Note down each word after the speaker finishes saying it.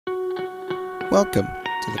Welcome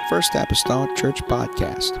to the First Apostolic Church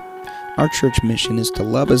Podcast. Our church mission is to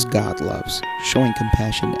love as God loves, showing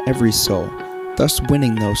compassion to every soul, thus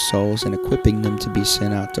winning those souls and equipping them to be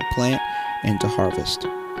sent out to plant and to harvest.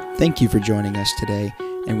 Thank you for joining us today,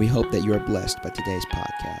 and we hope that you are blessed by today's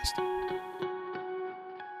podcast.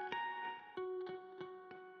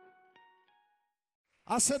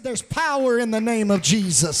 I said there's power in the name of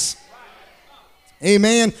Jesus.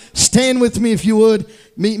 Amen. Stand with me if you would.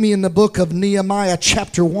 Meet me in the book of Nehemiah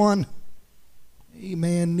chapter 1.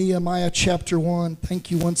 Amen. Nehemiah chapter 1.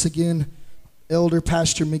 Thank you once again, Elder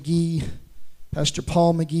Pastor McGee, Pastor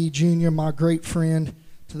Paul McGee Jr., my great friend,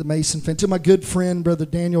 to the Mason family, to my good friend, Brother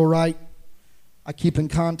Daniel Wright. I keep in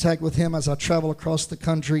contact with him as I travel across the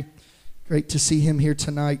country. Great to see him here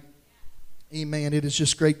tonight. Amen. It is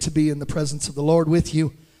just great to be in the presence of the Lord with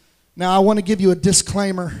you. Now, I want to give you a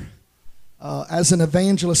disclaimer. As an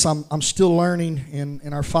evangelist, I'm still learning.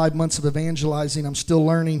 In our 5 months of evangelizing, I'm still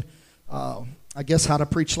learning, I guess, how to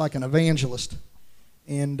preach like an evangelist.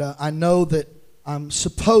 And I know that I'm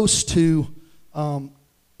supposed to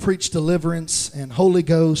preach deliverance and Holy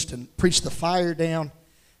Ghost and preach the fire down.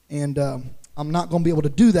 And I'm not going to be able to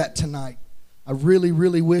do that tonight. I really,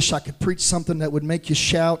 really wish I could preach something that would make you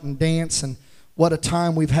shout and dance. And what a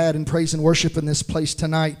time we've had in praise and worship in this place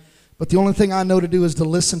tonight. But the only thing I know to do is to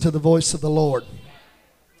listen to the voice of the Lord.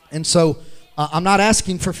 And so I'm not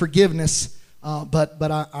asking for forgiveness,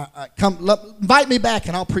 but I invite me back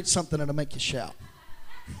and I'll preach something that'll make you shout.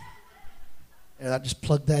 Yeah, I just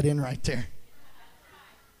plugged that in right there.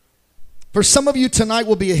 For some of you tonight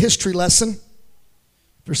will be a history lesson.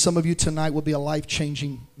 For some of you tonight will be a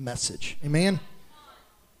life-changing message. Amen?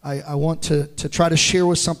 I want to try to share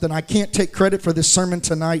with something. I can't take credit for this sermon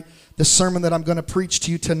tonight. The sermon that I'm going to preach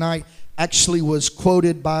to you tonight actually was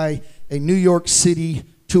quoted by a New York City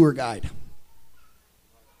tour guide.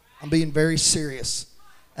 I'm being very serious.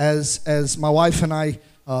 As my wife and I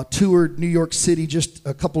toured New York City just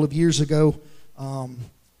a couple of years ago,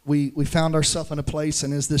 we found ourselves in a place,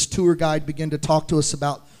 and as this tour guide began to talk to us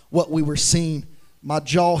about what we were seeing, my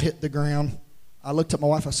jaw hit the ground. I looked at my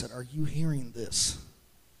wife, I said, "Are you hearing this?"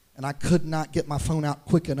 And I could not get my phone out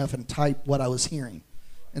quick enough and type what I was hearing.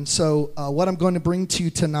 And so what I'm going to bring to you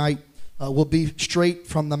tonight will be straight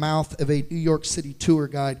from the mouth of a New York City tour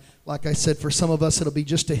guide. Like I said, for some of us, it'll be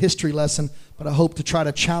just a history lesson, but I hope to try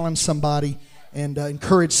to challenge somebody and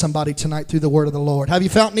encourage somebody tonight through the word of the Lord. Have you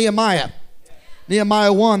found Nehemiah?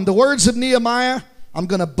 Nehemiah 1. The words of Nehemiah, I'm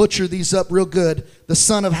going to butcher these up real good. The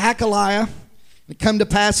son of Hakaliah. It come to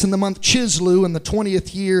pass in the month Chislew in the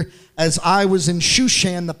 20th year, as I was in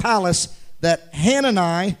Shushan the palace, that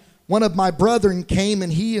Hanani, one of my brethren, came,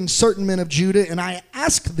 and he and certain men of Judah, and I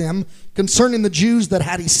asked them concerning the Jews that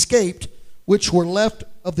had escaped, which were left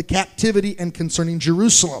of the captivity, and concerning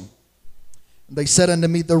Jerusalem. And they said unto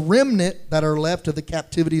me, the remnant that are left of the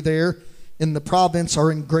captivity there in the province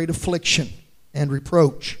are in great affliction and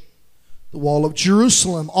reproach. The wall of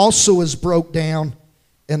Jerusalem also is broke down,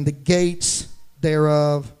 and the gates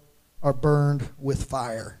thereof are burned with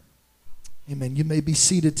fire. Amen. You may be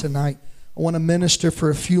seated tonight. I want to minister for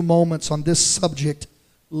a few moments on this subject,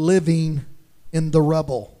 living in the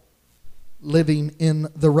rubble. Living in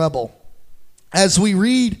the rubble. As we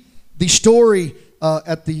read the story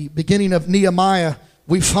at the beginning of Nehemiah,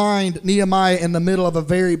 we find Nehemiah in the middle of a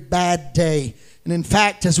very bad day. And in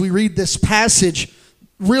fact, as we read this passage,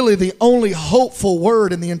 really the only hopeful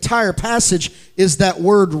word in the entire passage is that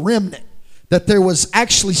word remnant. That there was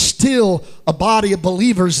actually still a body of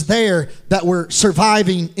believers there that were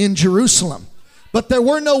surviving in Jerusalem. But there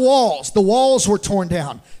were no walls. The walls were torn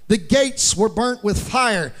down. The gates were burnt with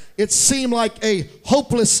fire. It seemed like a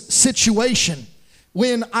hopeless situation.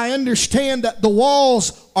 When I understand that the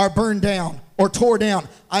walls are burned down or tore down,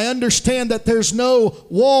 I understand that there's no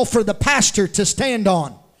wall for the pastor to stand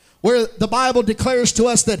on. Where the Bible declares to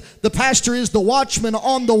us that the pastor is the watchman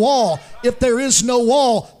on the wall. If there is no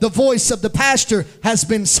wall, the voice of the pastor has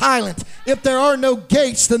been silent. If there are no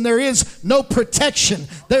gates, then there is no protection.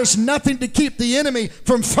 There's nothing to keep the enemy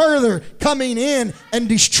from further coming in and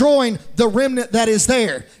destroying the remnant that is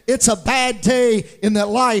there. It's a bad day in the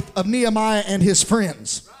life of Nehemiah and his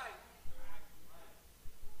friends.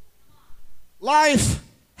 Life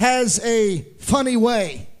has a funny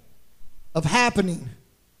way of happening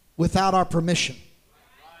without our permission.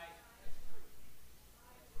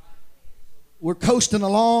 We're coasting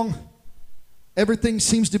along. Everything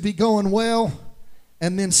seems to be going well.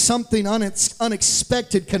 And then something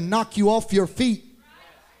unexpected can knock you off your feet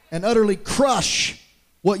and utterly crush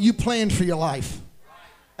what you planned for your life.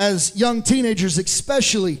 As young teenagers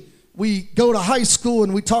especially, we go to high school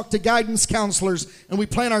and we talk to guidance counselors and we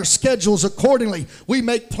plan our schedules accordingly. We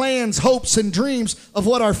make plans, hopes, and dreams of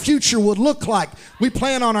what our future would look like. We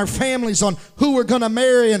plan on our families, on who we're going to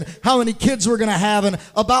marry and how many kids we're going to have, and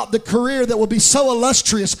about the career that will be so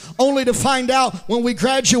illustrious, only to find out when we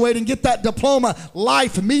graduate and get that diploma,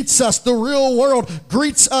 life meets us. The real world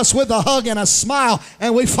greets us with a hug and a smile,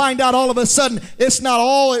 and we find out all of a sudden it's not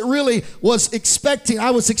all it really was expecting. I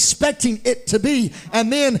was expecting it to be,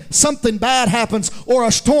 and then something bad happens, or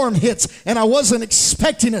a storm hits and I wasn't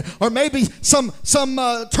expecting it, or maybe some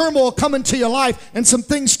turmoil come into your life and some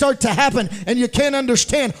things start to happen and you can't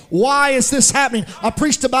understand why is this happening. I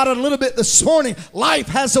preached about it a little bit this morning. Life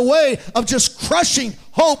has a way of just crushing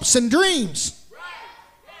hopes and dreams.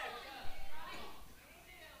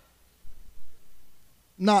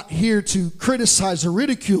 Not here to criticize or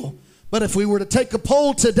ridicule, but if we were to take a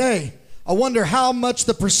poll today, I wonder how much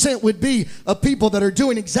the percent would be of people that are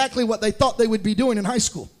doing exactly what they thought they would be doing in high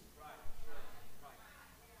school.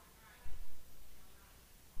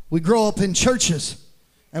 We grow up in churches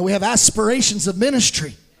and we have aspirations of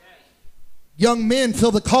ministry. Young men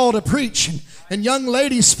feel the call to preach, and young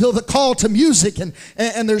ladies feel the call to music, and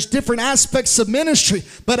there's different aspects of ministry.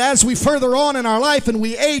 But as we further on in our life and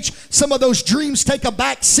we age, some of those dreams take a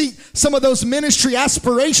back seat. Some of those ministry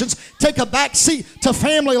aspirations take a back seat to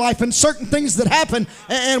family life and certain things that happen,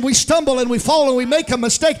 and we stumble and we fall and we make a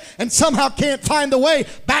mistake and somehow can't find the way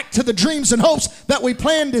back to the dreams and hopes that we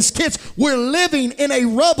planned as kids. We're living in a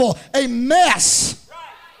rubble, a mess.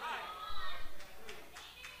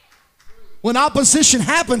 When opposition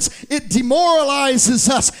happens, it demoralizes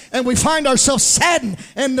us and we find ourselves saddened.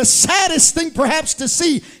 And the saddest thing perhaps to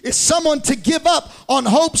see is someone to give up on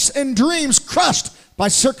hopes and dreams crushed by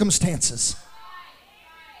circumstances.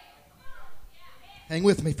 Hang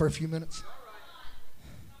with me for a few minutes.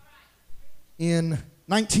 In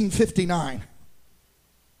 1959,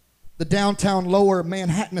 the Downtown Lower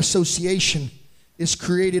Manhattan Association is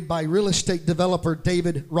created by real estate developer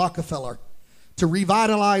David Rockefeller to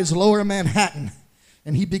revitalize Lower Manhattan,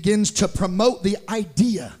 and he begins to promote the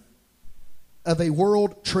idea of a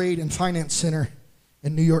World Trade and Finance Center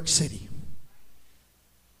in New York City.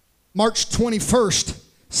 March 21st,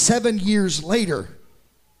 7 years later,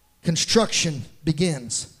 construction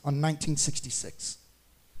begins on 1966.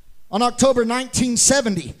 On October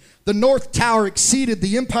 1970, the North Tower exceeded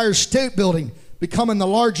the Empire State Building, becoming the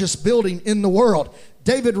largest building in the world.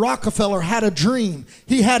 David Rockefeller had a dream.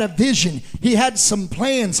 He had a vision. He had some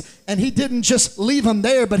plans, and he didn't just leave them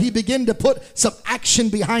there, but he began to put some action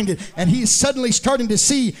behind it. And he's suddenly starting to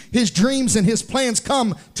see his dreams and his plans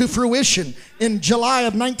come to fruition. In July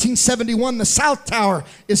of 1971, the South Tower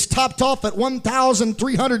is topped off at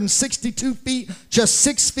 1,362 feet, just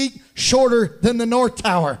 6 feet shorter than the North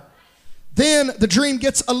Tower. Then the dream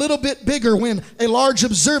gets a little bit bigger when a large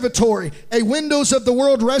observatory, a Windows of the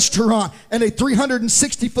World restaurant, and a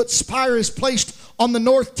 360-foot spire is placed on the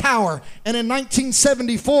North Tower. And in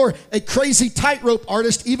 1974, a crazy tightrope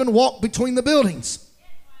artist even walked between the buildings.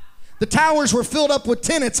 The towers were filled up with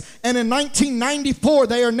tenants, and in 1994,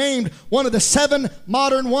 they are named one of the 7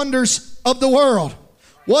 modern wonders of the world.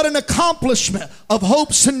 What an accomplishment of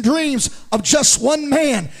hopes and dreams of just one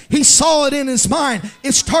man. He saw it in his mind.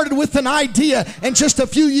 It started with an idea, and just a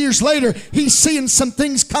few years later, he's seeing some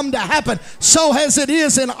things come to happen. So as it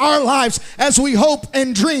is in our lives as we hope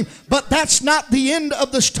and dream. But that's not the end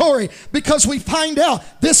of the story, because we find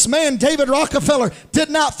out this man, David Rockefeller,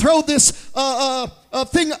 did not throw this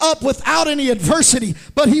thing up without any adversity,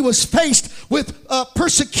 but he was faced with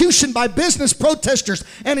persecution by business protesters,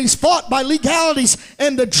 and he's fought by legalities,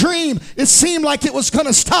 and the dream, it seemed like it was going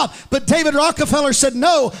to stop, but David Rockefeller said,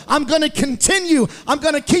 no, I'm going to continue. I'm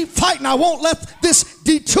going to keep fighting. I won't let this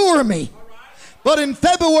detour me. But in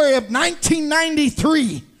February of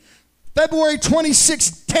 1993, February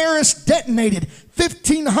 26th, terrorists detonated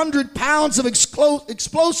 1,500 pounds of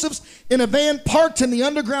explosives in a van parked in the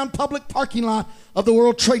underground public parking lot of the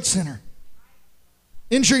World Trade Center,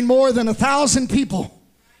 injuring more than 1,000 people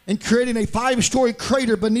and creating a 5-story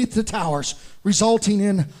crater beneath the towers, resulting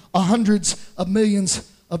in hundreds of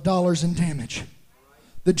millions of dollars in damage.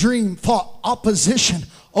 The dream fought opposition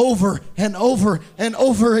over and over and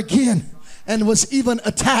over again, and was even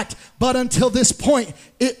attacked, but until this point,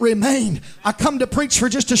 it remained. I come to preach for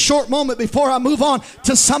just a short moment before I move on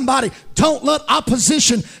to somebody. Don't let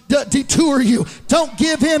opposition detour you. Don't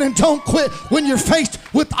give in and don't quit when you're faced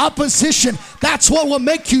with opposition. That's what will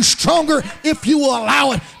make you stronger if you will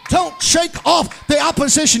allow it. Don't shake off the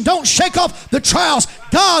opposition. Don't shake off the trials.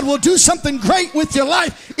 God will do something great with your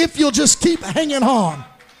life if you'll just keep hanging on.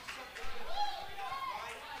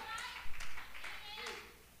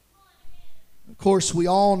 course, we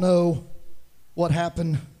all know what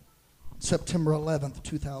happened September 11th,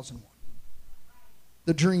 2001.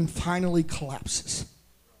 The dream finally collapses.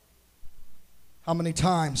 How many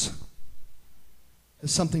times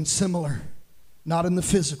has something similar, not in the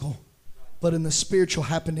physical, but in the spiritual,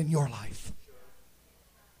 happened in your life?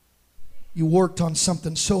 You worked on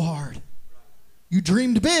something so hard. You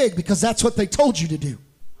dreamed big because that's what they told you to do.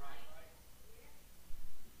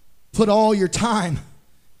 Put all your time,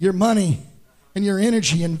 your money, and your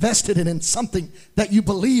energy, invested it in something that you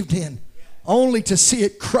believed in, only to see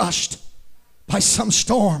it crushed by some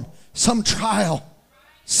storm, some trial,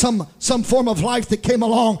 some form of life that came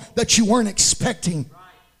along that you weren't expecting.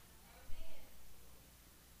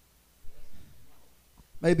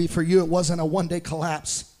 Maybe for you it wasn't a one-day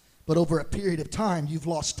collapse, but over a period of time you've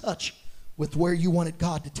lost touch with where you wanted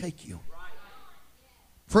God to take you.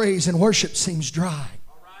 Praise and worship seems dry.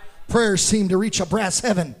 Prayers seem to reach a brass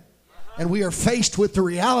heaven. And we are faced with the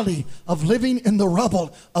reality of living in the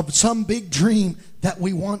rubble of some big dream that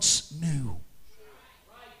we once knew.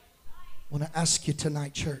 I want to ask you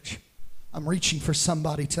tonight, church. I'm reaching for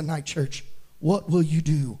somebody tonight, church. What will you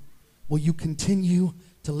do? Will you continue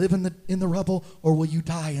to live in the rubble, or will you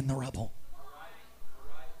die in the rubble?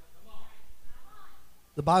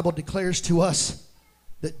 The Bible declares to us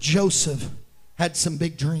that Joseph had some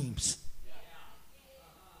big dreams.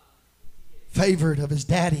 Favored of his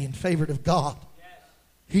daddy and favored of God.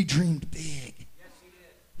 He dreamed big.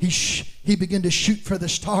 He began to shoot for the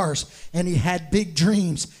stars, and he had big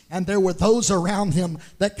dreams, and there were those around him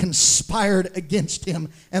that conspired against him.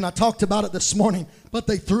 And I talked about it this morning, but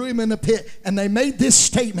they threw him in the pit, and they made this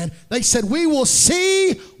statement. They said, "We will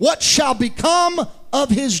see what shall become of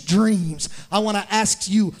his dreams." I want to ask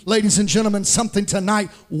you, ladies and gentlemen, something tonight.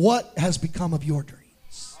 What has become of your dreams?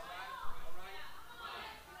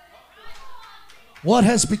 What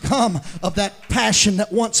has become of that passion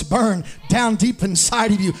that once burned down deep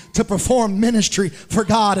inside of you to perform ministry for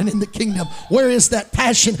God and in the kingdom? Where is that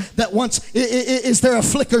passion that once, is there a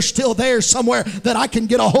flicker still there somewhere that I can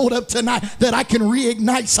get a hold of tonight, that I can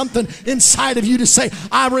reignite something inside of you to say,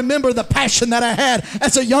 I remember the passion that I had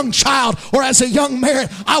as a young child or as a young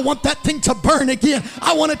man. I want that thing to burn again.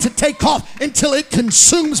 I want it to take off until it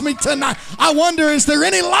consumes me tonight. I wonder, is there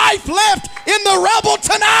any life left in the rubble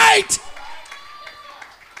tonight?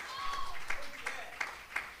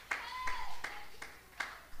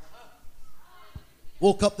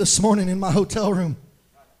 Woke up this morning in my hotel room.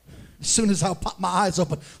 As soon as I popped my eyes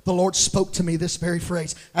open, the Lord spoke to me this very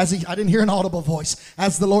phrase. I didn't hear an audible voice.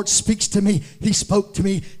 As the Lord speaks to me, He spoke to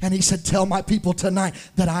me and He said, "Tell my people tonight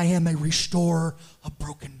that I am a restorer of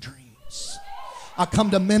broken dreams." I come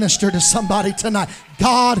to minister to somebody tonight.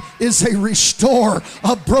 God is a restorer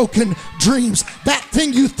of broken dreams. That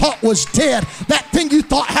thing you thought was dead, that thing you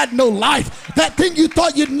thought had no life, that thing you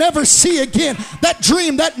thought you'd never see again, that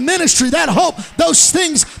dream, that ministry, that hope, those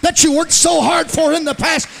things that you worked so hard for in the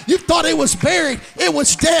past, you thought it was buried, it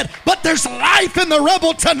was dead, but there's life in the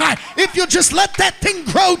rubble tonight. If you just let that thing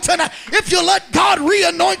grow tonight, if you let God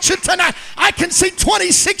re-anoint you tonight, I can see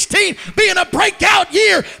 2016 being a breakout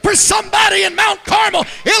year for somebody in Mount Carmel,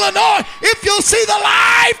 Illinois, if you'll see the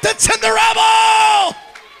life that's in the rubble.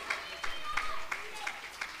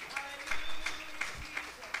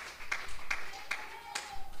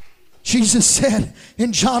 Jesus said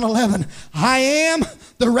in John 11, "I am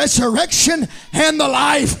the resurrection and the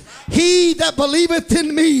life. He that believeth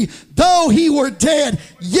in me, though he were dead,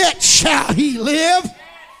 yet shall he live."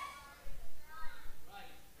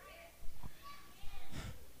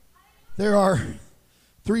 There are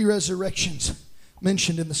 3 resurrections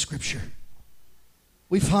mentioned in the scripture.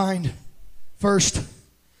 We find first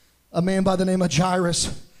a man by the name of Jairus,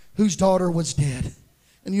 whose daughter was dead.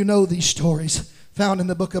 And you know these stories found in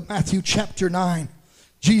the book of Matthew chapter 9.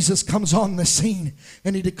 Jesus comes on the scene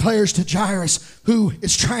and he declares to Jairus, who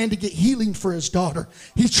is trying to get healing for his daughter.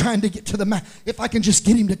 He's trying to get to the man. If I can just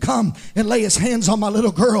get him to come and lay his hands on my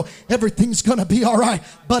little girl, everything's going to be all right.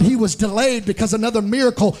 But he was delayed because another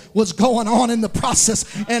miracle was going on in the process.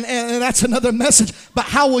 And that's another message. But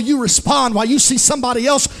how will you respond while you see somebody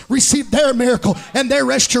else receive their miracle and their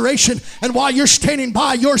restoration? And while you're standing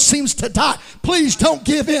by, yours seems to die. Please don't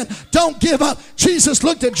give in. Don't give up. Jesus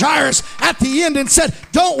looked at Jairus at the end and said,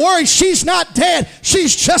 "Don't worry, she's not dead.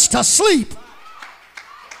 She's just asleep."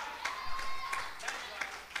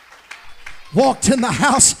 Walked in the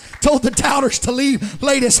house, told the doubters to leave,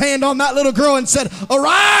 laid his hand on that little girl and said,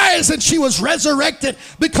 "Arise," and she was resurrected,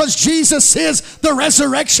 because Jesus is the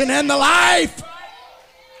resurrection and the life.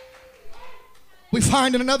 We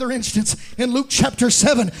find in another instance in Luke chapter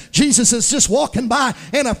 7, Jesus is just walking by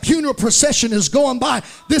and a funeral procession is going by.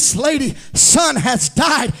 This lady's son has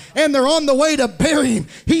died and they're on the way to bury him.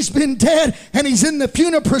 He's been dead and he's in the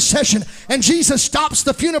funeral procession. And Jesus stops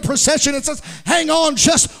the funeral procession and says, hang on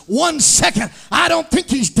just 1 second. I don't think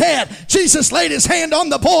he's dead. Jesus laid his hand on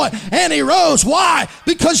the boy and he rose. Why?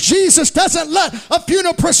 Because Jesus doesn't let a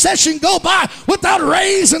funeral procession go by without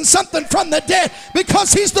raising something from the dead,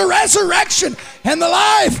 because he's the resurrection and the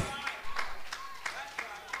life.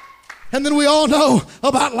 And then we all know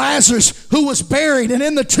about Lazarus, who was buried and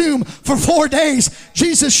in the tomb for 4 days.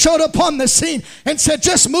 Jesus showed up on the scene and said,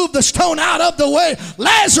 just move the stone out of the way.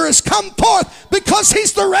 Lazarus, come forth, because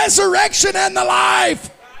he's the resurrection and the life.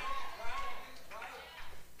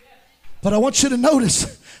 But I want you to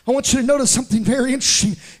notice something very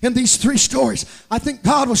interesting in these 3 stories. I think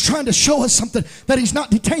God was trying to show us something, that he's not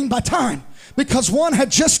detained by time. Because one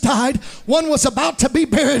had just died, one was about to be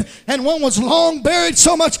buried, and one was long buried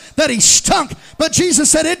so much that he stunk. But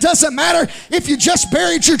Jesus said, it doesn't matter if you just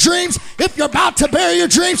buried your dreams, if you're about to bury your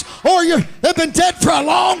dreams, or you've been dead for a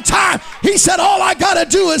long time. He said, all I got to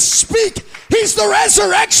do is speak. He's the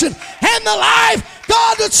resurrection and the life.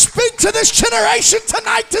 God would speak to this generation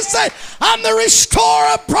tonight to say, I'm the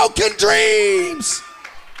restorer of broken dreams.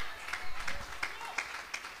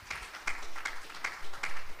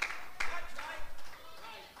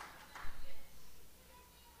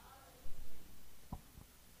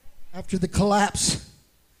 After the collapse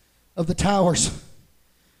of the towers,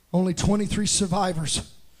 only 23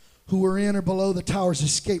 survivors who were in or below the towers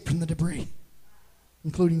escaped from the debris,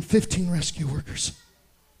 including 15 rescue workers.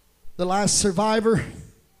 The last survivor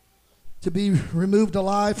to be removed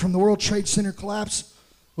alive from the World Trade Center collapse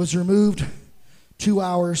was removed 2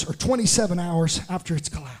 hours or 27 hours after its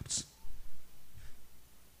collapse.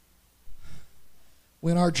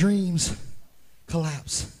 When our dreams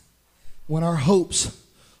collapse, when our hopes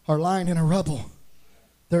are lying in a rubble,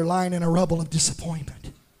 they're lying in a rubble of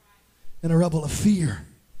disappointment, in a rubble of fear,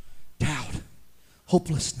 doubt,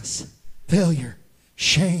 hopelessness, failure,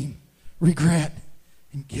 shame, regret,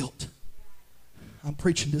 and guilt. I'm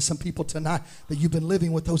preaching to some people tonight that you've been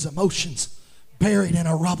living with those emotions buried in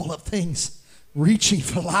a rubble of things, reaching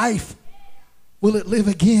for life. Will it live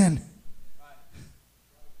again?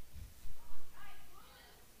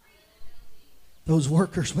 Those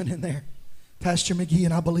workers went in there. Pastor McGee,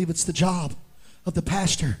 and I believe it's the job of the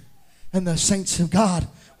pastor and the saints of God,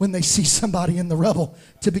 when they see somebody in the rubble,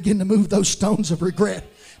 to begin to move those stones of regret,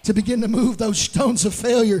 to begin to move those stones of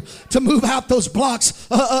failure, to move out those blocks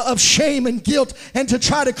of shame and guilt, and to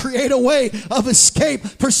try to create a way of escape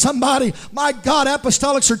for somebody. My God,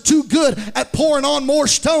 apostolics are too good at pouring on more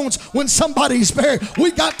stones when somebody's buried. We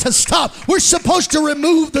got to stop. We're supposed to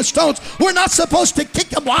remove the stones. We're not supposed to kick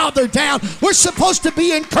them while they're down. We're supposed to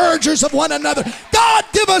be encouragers of one another. God,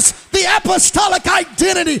 give us the apostolic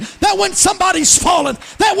identity that when somebody's fallen,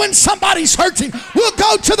 that when somebody's hurting, we'll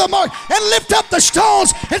go to the mark and lift up the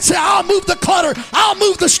stones and say, I'll move the clutter, I'll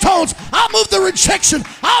move the stones, I'll move the rejection,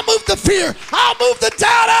 I'll move the fear, I'll move the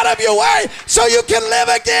doubt out of your way so you can live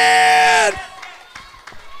again.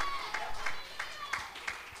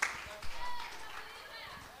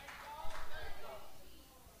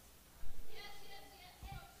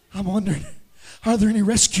 I'm wondering, are there any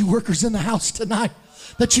rescue workers in the house tonight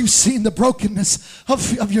that you've seen the brokenness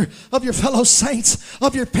of your fellow saints,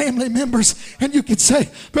 of your family members, and you could say,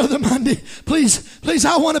 Brother Mundy, please,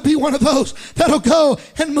 I want to be one of those that'll go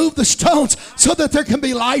and move the stones so that there can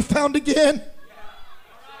be life found again.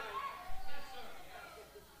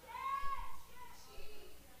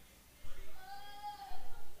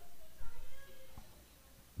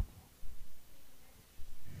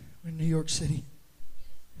 We're in New York City.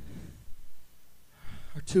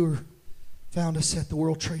 Our tour found us at the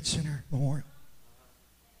World Trade Center Memorial.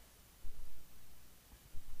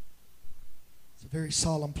 It's a very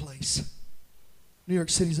solemn place. New York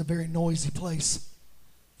City is a very noisy place.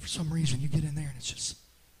 For some reason, you get in there and it's just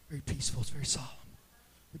very peaceful. It's very solemn.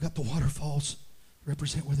 We've got the waterfalls to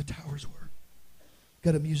represent where the towers were. We've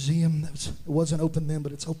got a museum that wasn't open then,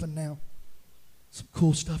 but it's open now. Some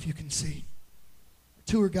cool stuff you can see.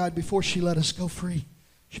 The tour guide, before she let us go free,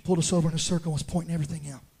 she pulled us over in a circle and was pointing everything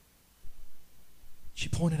out. She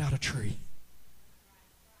pointed out a tree.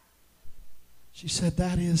 She said,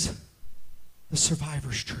 that is the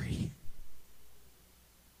survivor's tree.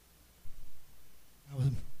 I was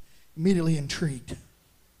immediately intrigued.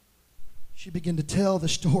 She began to tell the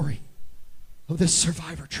story of this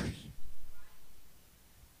survivor tree.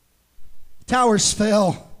 The towers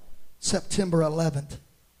fell September 11th.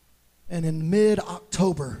 And in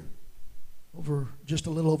mid-October, just a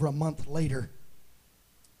little over a month later,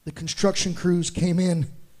 the construction crews came in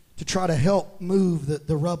to try to help move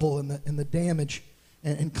the rubble and the damage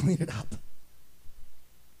and clean it up.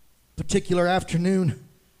 Particular afternoon,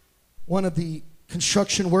 one of the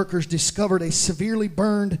construction workers discovered a severely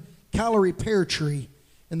burned calorie pear tree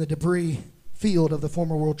in the debris field of the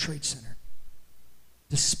former World Trade Center.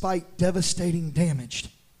 Despite devastating damage,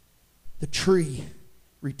 the tree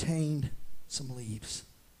retained some leaves.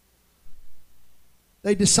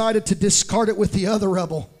 They decided to discard it with the other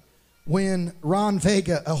rubble when Ron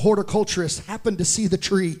Vega, a horticulturist, happened to see the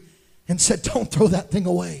tree and said, "Don't throw that thing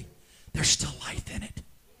away. There's still life in it."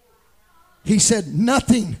 He said,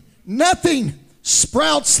 nothing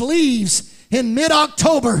sprouts leaves in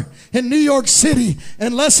mid-October in New York City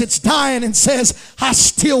unless it's dying and says, "I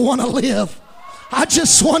still want to live." I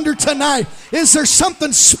just wonder tonight, is there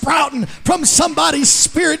something sprouting from somebody's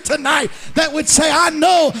spirit tonight that would say, "I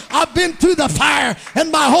know I've been through the fire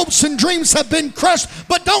and my hopes and dreams have been crushed,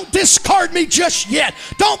 but don't discard me just yet.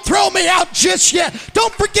 Don't throw me out just yet.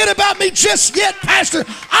 Don't forget about me just yet, Pastor.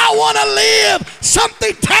 I want to live."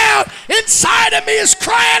 Something down inside of me is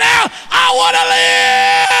crying out, "I want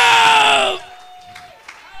to live."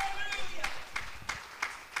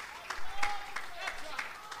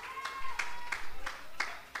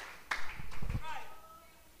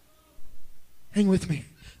 Hang with me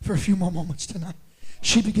for a few more moments tonight.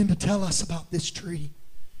 She began to tell us about this tree,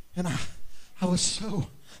 and I was so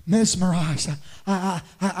mesmerized.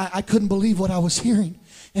 I couldn't believe what I was hearing.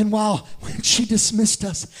 And while she dismissed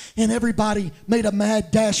us and everybody made a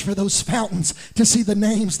mad dash for those fountains to see the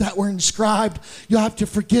names that were inscribed, you'll have to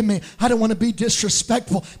forgive me. I don't want to be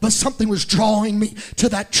disrespectful, but something was drawing me to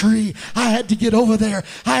that tree. I had to get over there.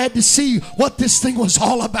 I had to see what this thing was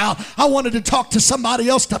all about. I wanted to talk to somebody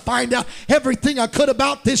else to find out everything I could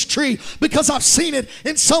about this tree, because I've seen it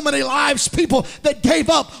in so many lives, people that gave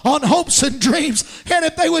up on hopes and dreams. And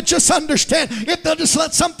if they would just understand, if they'll just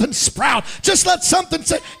let something sprout, just let something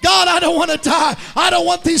say, "God, I don't want to die. I don't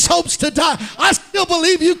want these hopes to die. I still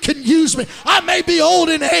believe you can use me. I may be old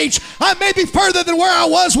in age. I may be further than where I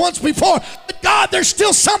was once before. But God, there's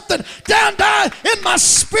still something down in my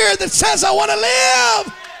spirit that says I want to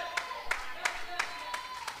live."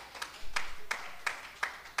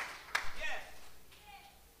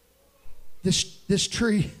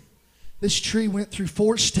 This tree went through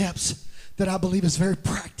 4 steps that I believe is very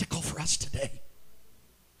practical for us today.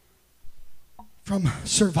 From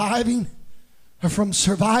surviving, or from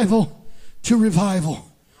survival to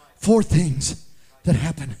revival. 4 things that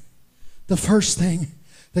happened. The first thing,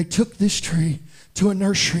 they took this tree to a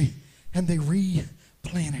nursery and they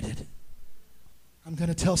replanted it. I'm going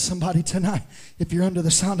to tell somebody tonight, if you're under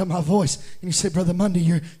the sound of my voice and you say, "Brother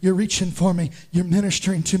Mundy, you're reaching for me, you're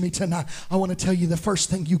ministering to me tonight," I want to tell you the first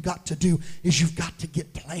thing you've got to do is you've got to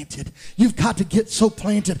get planted. You've got to get so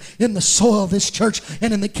planted in the soil of this church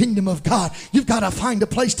and in the kingdom of God. You've got to find a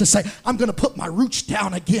place to say, "I'm going to put my roots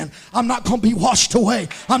down again. I'm not going to be washed away.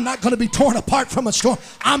 I'm not going to be torn apart from a storm.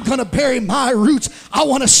 I'm going to bury my roots. I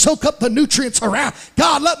want to soak up the nutrients around.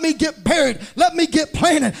 God, let me get buried. Let me get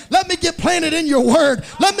planted. Let me get planted in your word.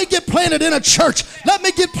 Let me get planted in a church. Let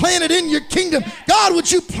me get planted in your kingdom. God,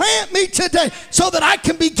 would you plant me today so that I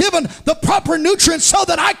can be given the proper nutrients so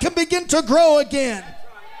that I can begin to grow again?"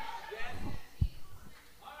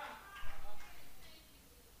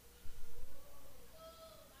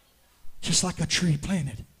 Just like a tree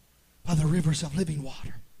planted by the rivers of living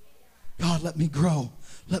water. God, let me grow.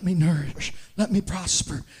 Let me nourish. Let me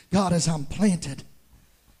prosper. God, as I'm planted,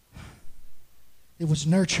 it was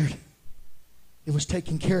nurtured. It was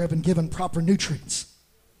taken care of and given proper nutrients.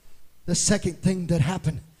 The second thing that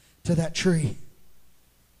happened to that tree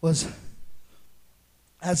was,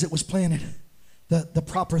 as it was planted, the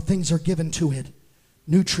proper things are given to it.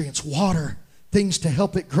 Nutrients, water, things to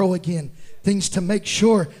help it grow again, things to make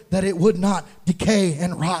sure that it would not decay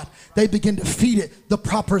and rot. They begin to feed it the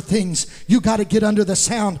proper things. You got to get under the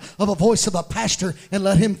sound of a voice of a pastor and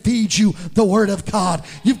let him feed you the word of God.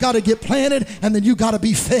 You've got to get planted, and then you got to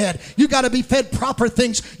be fed. You got to be fed proper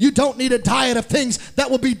things. You don't need a diet of things that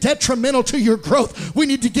will be detrimental to your growth. We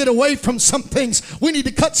need to get away from some things. We need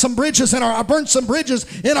to cut some bridges burn some bridges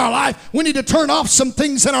in our life. We need to turn off some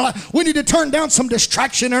things in our life. We need to turn down some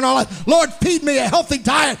distraction in our life. Lord, feed me a healthy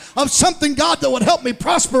diet of something, God, that would help me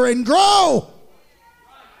prosper and grow.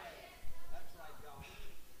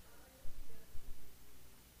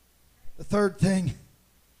 The third thing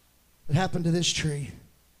that happened to this tree,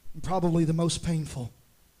 and probably the most painful,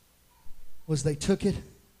 was they took it,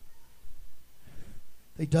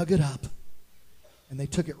 they dug it up, and they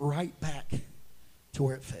took it right back to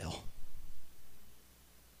where it fell.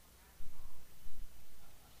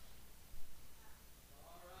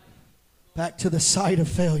 back to the site of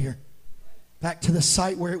failure, back to the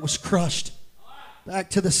site where it was crushed, back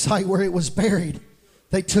to the site where it was buried.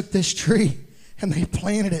 They took this tree and they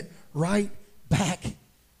planted it right back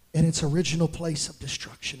in its original place of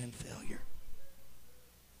destruction and failure.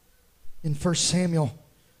 In 1 Samuel,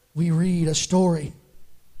 we read a story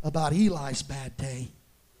about Eli's bad day.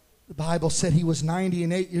 The Bible said he was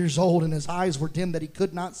 98 years old and his eyes were dim that he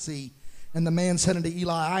could not see. And the man said unto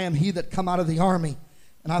Eli, I am he that come out of the army,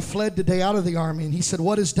 and I fled today out of the army. And he said,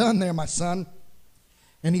 what is done there, my son?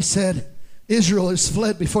 And he said, Israel is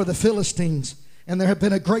fled before the Philistines, and there have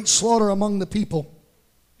been a great slaughter among the people.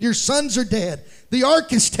 Your sons are dead. The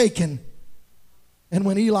ark is taken. And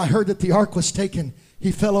when Eli heard that the ark was taken,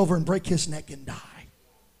 he fell over and brake his neck and died.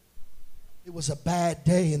 It was a bad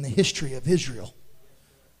day in the history of Israel.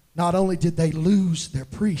 Not only did they lose their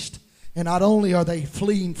priest, and not only are they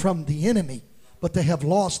fleeing from the enemy, but they have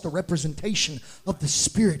lost the representation of the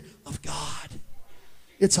Spirit of God.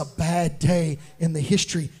 It's a bad day in the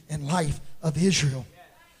history and life of Israel.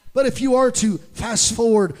 But if you are to fast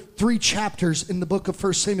forward 3 chapters in the book of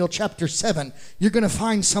 1 Samuel chapter 7, you're going to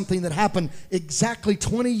find something that happened exactly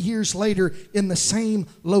 20 years later in the same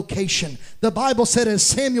location. The Bible said as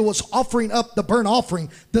Samuel was offering up the burnt offering,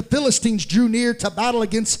 the Philistines drew near to battle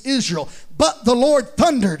against Israel. But the Lord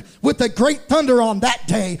thundered with a great thunder on that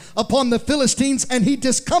day upon the Philistines, and he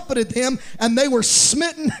discomfited them, and they were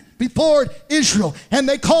smitten before Israel. And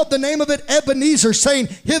they called the name of it Ebenezer, saying,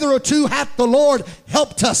 hitherto hath the Lord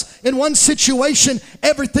helped us. In one situation,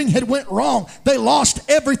 everything had went wrong. They lost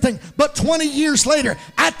everything. But 20 years later,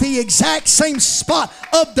 at the exact same spot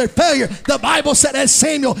of their failure, the Bible said as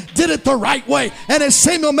Samuel did it the right way, and as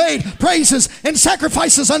Samuel made praises and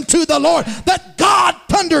sacrifices unto the Lord, that God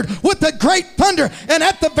thundered with a great thunder, and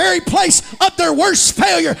at the very place of their worst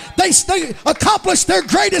failure, they accomplished their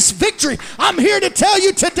greatest victory. I'm here to tell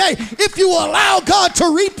you today, if you allow God to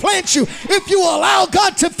replant you, if you allow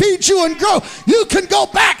God to feed you and grow, you can go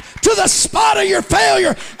back to the spot of your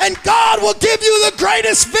failure, and God will give you the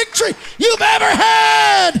greatest victory you've ever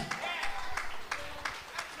had.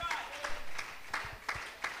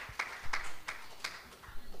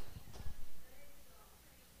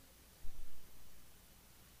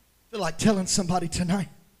 I feel like telling somebody tonight,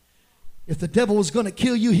 if the devil was going to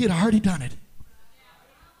kill you, he'd already done it.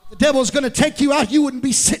 If the devil was going to take you out, you wouldn't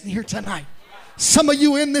be sitting here tonight. Some of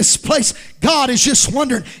you in this place, God is just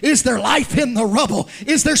wondering, is there life in the rubble?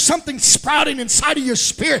 Is there something sprouting inside of your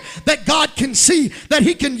spirit that God can see, that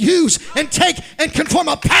he can use and take and conform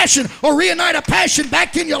a passion or reignite a passion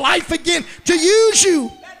back in your life again to use you?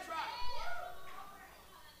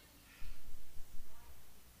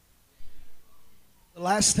 The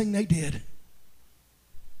last thing they did,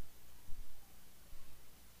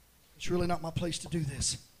 it's really not my place to do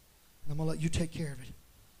this, and I'm going to let you take care of it,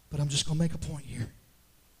 but I'm just going to make a point here.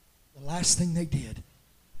 The last thing they did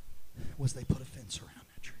was they put a fence around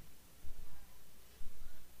that tree.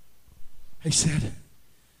 They said,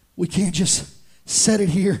 we can't just set it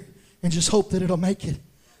here and just hope that it'll make it,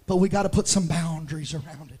 but we got to put some boundaries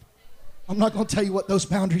around it. I'm not going to tell you what those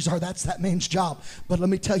boundaries are. That's that man's job. But let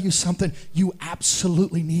me tell you something. You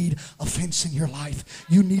absolutely need a fence in your life.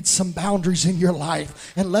 You need some boundaries in your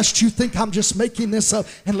life. Unless you think I'm just making this up,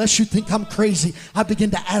 unless you think I'm crazy, I begin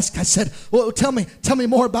to ask. I said, well, tell me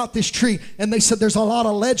more about this tree. And they said there's a lot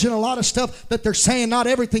of legend, a lot of stuff that they're saying. Not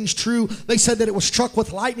everything's true. They said that it was struck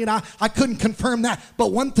with lightning. I couldn't confirm that.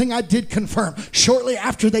 But one thing I did confirm. Shortly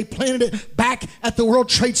after they planted it back at the World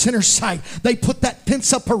Trade Center site, they put that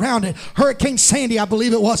fence up around it. Hurricane Sandy, I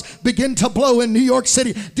believe it was, began to blow in New York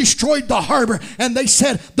City, destroyed the harbor, and they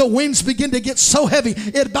said the winds began to get so heavy,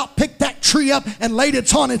 it about picked that tree up and laid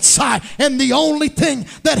it on its side. And the only thing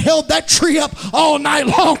that held that tree up all night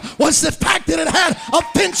long was the fact that it had a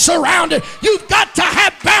fence around it. You've got to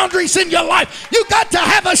have boundaries in your life. You've got to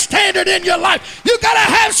have a standard in your life. You've got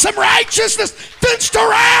to have some righteousness fenced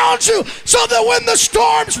around you so that when the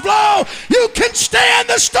storms blow, you can stand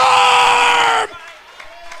the storm.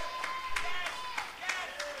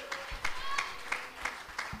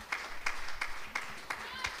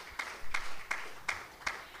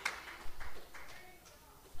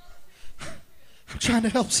 Trying to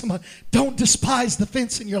help someone. Don't despise the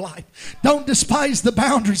fence in your life. Don't despise the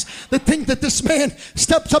boundaries. The thing that this man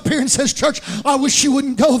steps up here and says, church, I wish you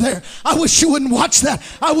wouldn't go there. I wish you wouldn't watch that.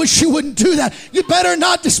 I wish you wouldn't do that. You better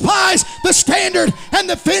not despise the standard and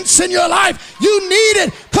the fence in your life. You need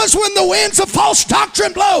it, because when the winds of false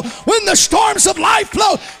doctrine blow, when the storms of life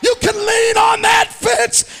blow, you can lean on that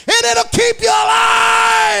fence and it'll keep you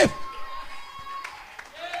alive.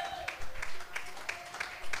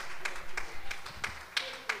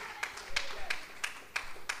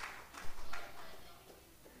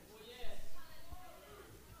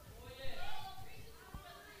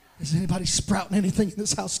 Is anybody sprouting anything in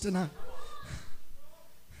this house tonight?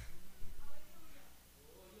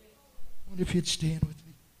 I wonder if you'd stand with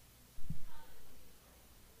me.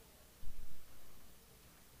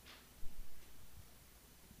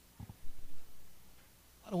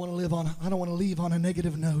 I don't want to leave on a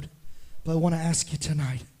negative note, but I want to ask you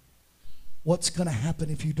tonight, what's going to happen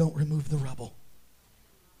if you don't remove the rubble?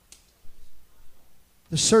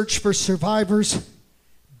 The search for survivors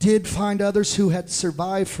did find others who had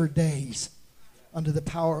survived for days under the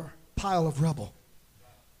pile of rubble.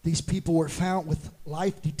 These people were found with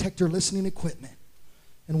life detector listening equipment.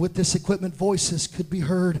 And with this equipment, voices could be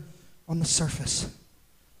heard on the surface.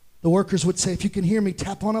 The workers would say, if you can hear me,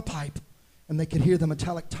 tap on a pipe. And they could hear the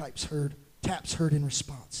metallic taps heard in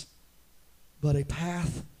response. But a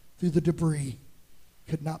path through the debris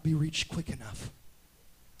could not be reached quick enough.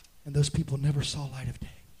 And those people never saw light of day.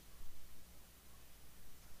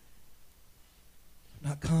 I've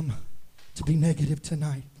not come to be negative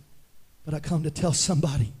tonight, but I come to tell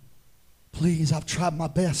somebody, please, I've tried my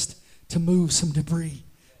best to move some debris,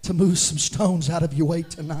 to move some stones out of your way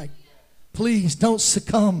tonight. Please don't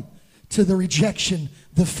succumb to the rejection,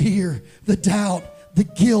 the fear, the doubt, the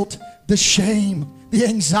guilt, the shame, the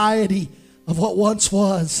anxiety of what once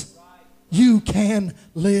was. You can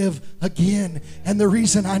live again. And the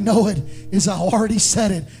reason I know it is I already said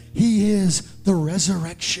it. He is the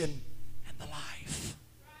resurrection and the life.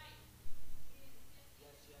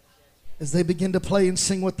 As they begin to play and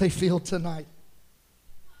sing what they feel tonight,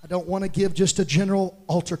 I don't want to give just a general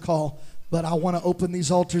altar call, but I want to open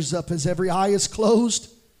these altars up as every eye is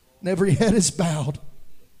closed and every head is bowed.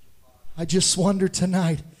 I just wonder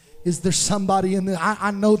tonight, is there somebody in there?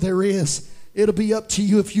 I know there is. It'll be up to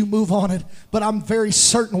you if you move on it. But I'm very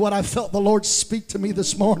certain what I felt the Lord speak to me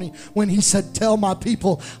this morning when He said, tell my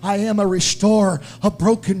people, I am a restorer of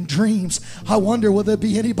broken dreams. I wonder, will there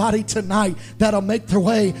be anybody tonight that'll make their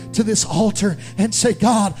way to this altar and say,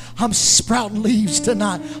 God, I'm sprouting leaves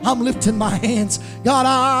tonight. I'm lifting my hands. God,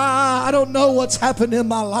 I don't know what's happened in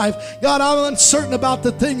my life. God, I'm uncertain about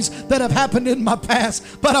the things that have happened in my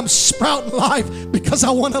past, but I'm sprouting life because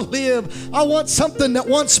I want to live. I want something that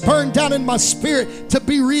once burned down in my spirit to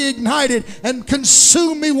be reignited and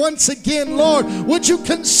consume me once again. Lord, would you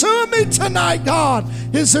consume me tonight, God?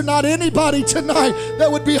 Is there not anybody tonight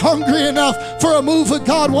that would be hungry enough for a move of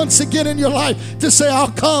God once again in your life to say,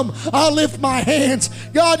 I'll come, I'll lift my hands.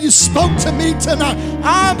 God, you spoke to me tonight.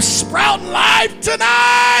 I'm sprouting life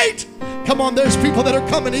tonight. Come on, there's people that are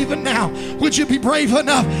coming even now. Would you be brave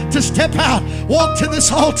enough to step out, walk to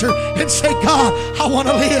this altar and say, God, I want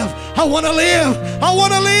to live. I want to live. I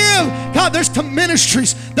want to live. God, there's some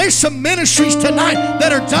ministries. There's some ministries tonight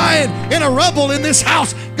that are dying in a rubble in this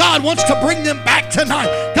house. God wants to bring them back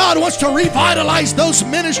tonight. God wants to revitalize those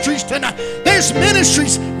ministries tonight. There's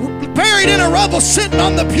ministries buried in a rubble sitting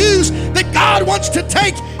on the pews that God wants to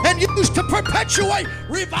take and use to perpetuate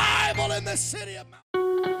revival in the city of Mount.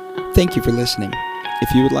 Thank you for listening.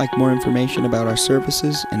 If you would like more information about our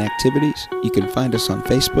services and activities, you can find us on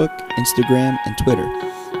Facebook, Instagram, and Twitter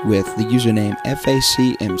with the username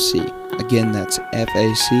FACMC. Again, that's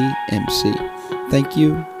FACMC. Thank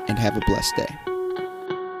you, and have a blessed day.